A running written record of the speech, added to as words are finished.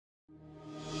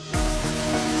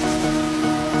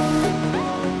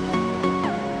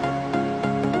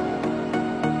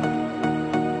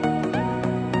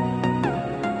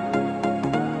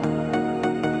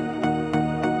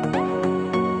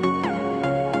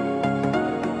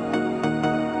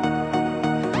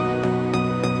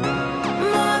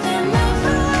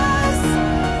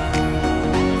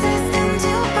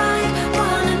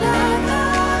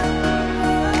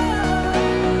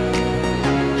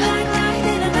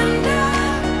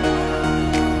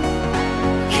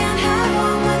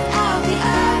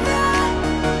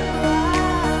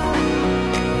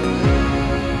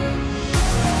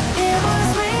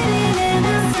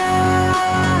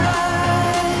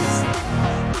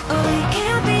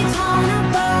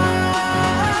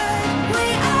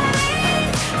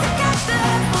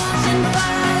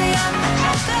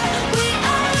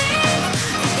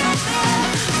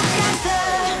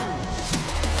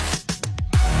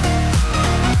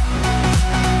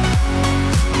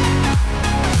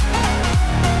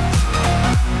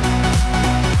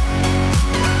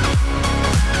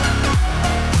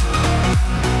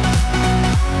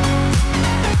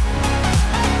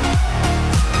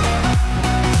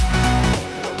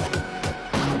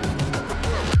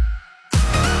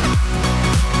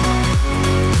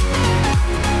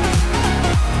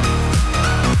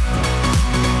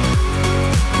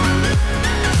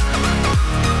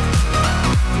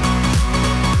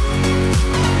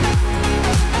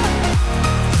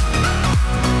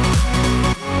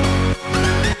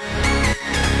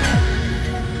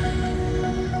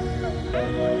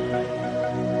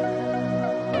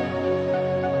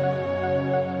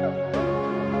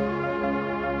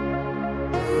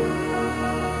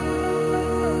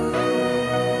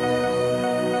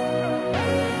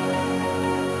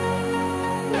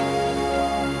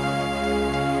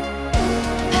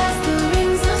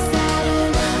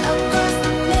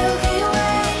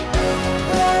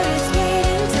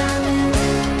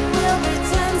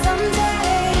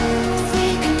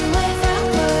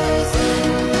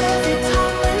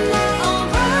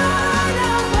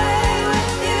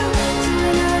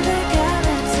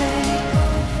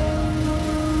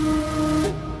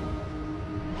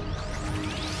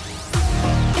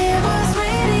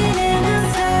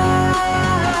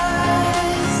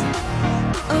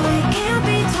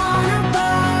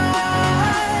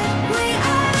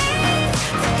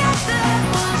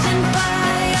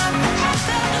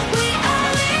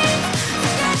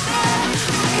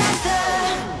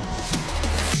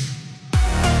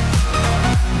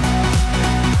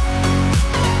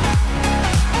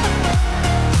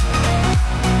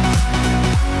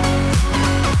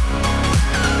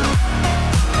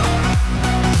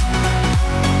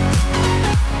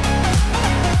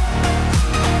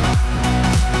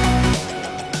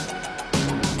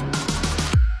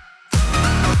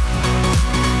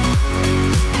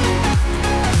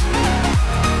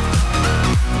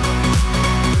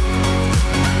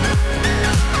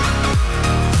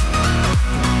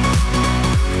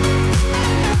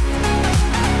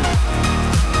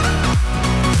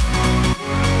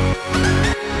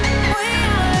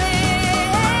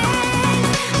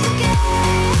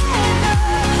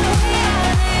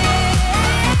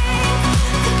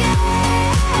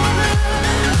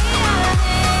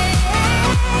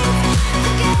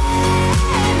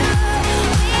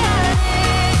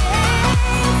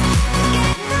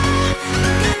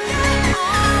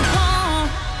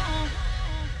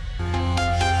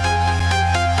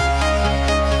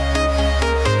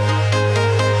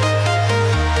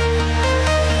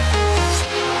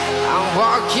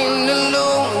walking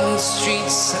alone, the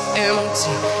streets are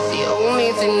empty. The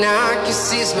only thing I can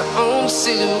see is my own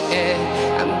silhouette.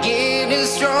 I'm getting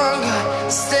stronger,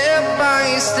 step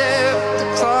by step. The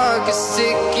clock is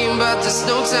ticking, but there's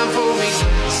no time for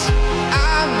regrets.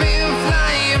 I've been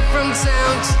flying from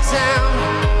town to town,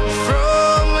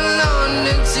 from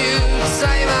London to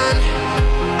Taiwan.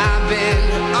 I've been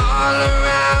all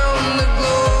around the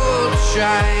globe,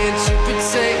 trying to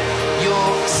protect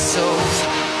your soul.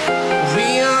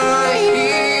 We are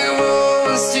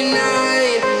heroes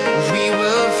tonight. We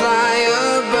will fly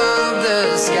above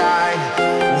the sky.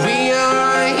 We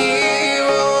are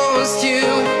heroes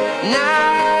tonight.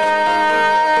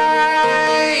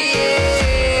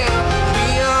 Yeah. We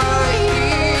are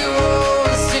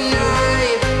heroes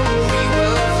tonight. We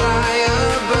will fly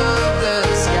above the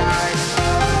sky.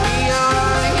 We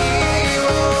are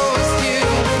heroes tonight.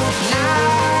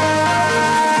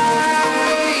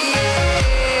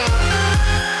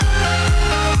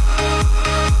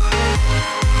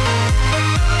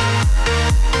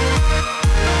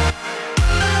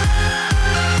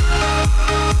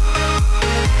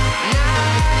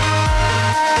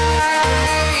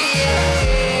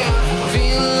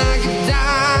 Feel like a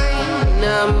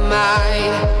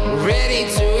dynamite, ready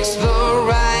to explode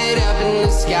right up in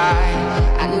the sky.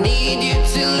 I need you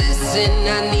to listen,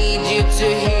 I need you to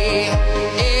hear,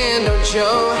 and don't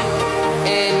show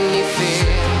any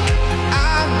fear.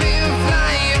 I've been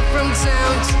flying from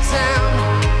town to town,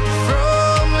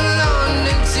 from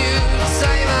London to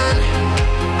Taiwan.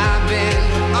 I've been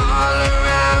all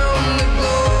around the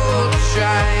globe,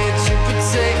 trying to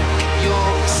protect your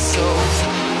soul.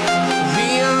 We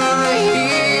are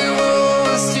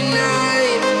heroes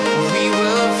tonight. We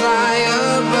will fly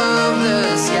above the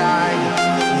sky.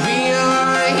 We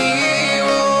are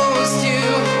heroes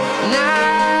tonight.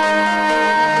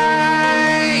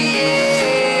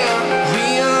 Yeah. We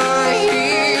are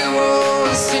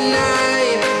heroes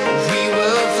tonight. We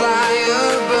will fly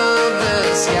above the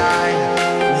sky.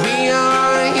 We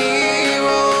are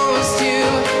heroes tonight.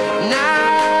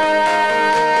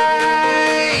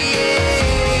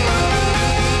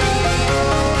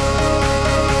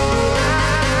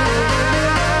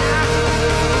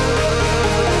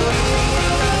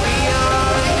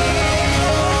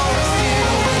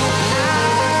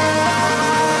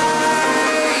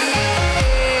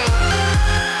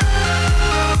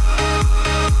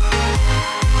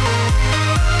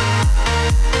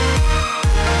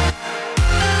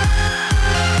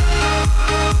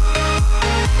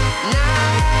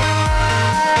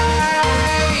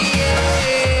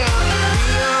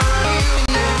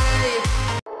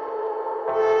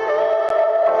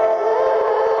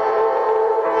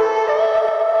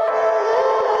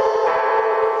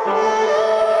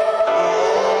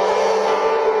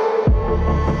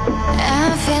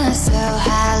 I'm feeling so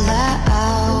hollow,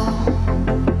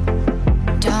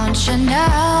 don't you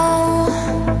know?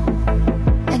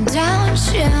 And don't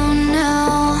you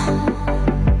know?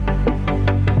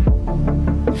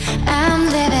 I'm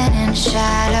living in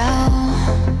shadow,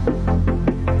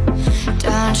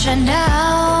 don't you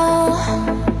know?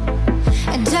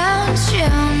 And don't you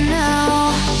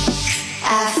know?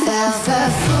 I fell for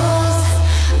fools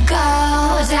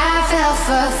gold, I fell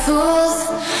for fools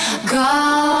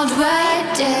gold. What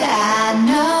did I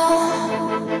know?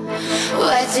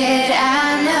 What did I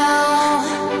know?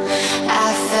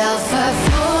 I fell for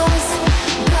fools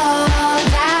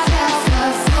gold, I fell for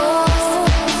fools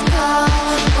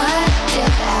gold. What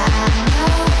did I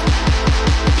know?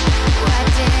 What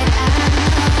did I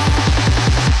know?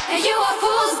 And you were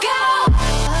fools gold.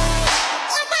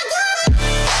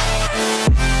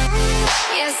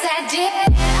 Yes, I did.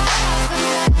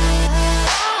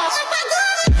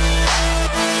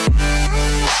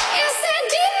 Yes, I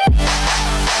did.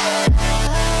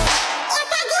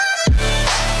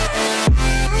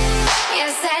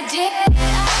 Yes, I did.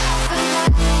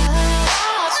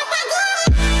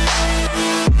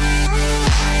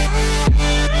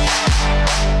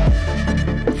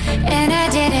 And I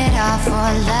did it all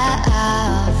for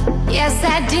love. Yes,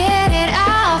 I did it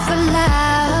all for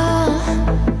love.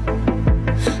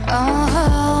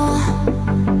 Oh,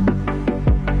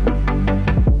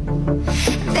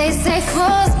 they say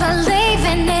fools believe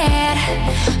in it,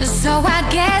 so I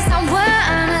guess I'm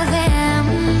one of them.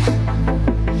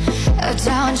 Oh,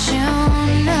 don't you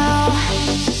know?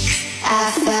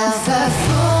 I fell for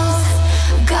fools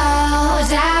gold,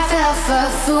 I fell for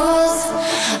fools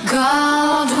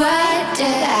gold. What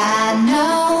did I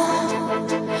know?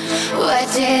 What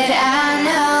did I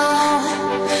know?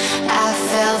 I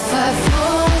fell for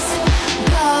fools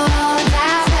gold,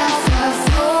 I fell for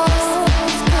fools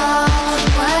gold.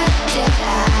 What did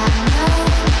I know?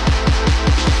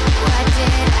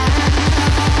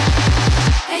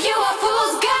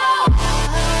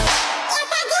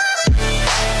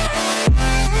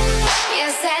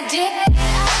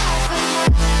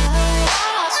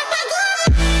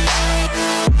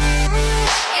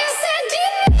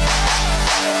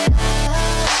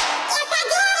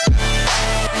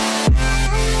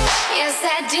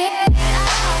 I did.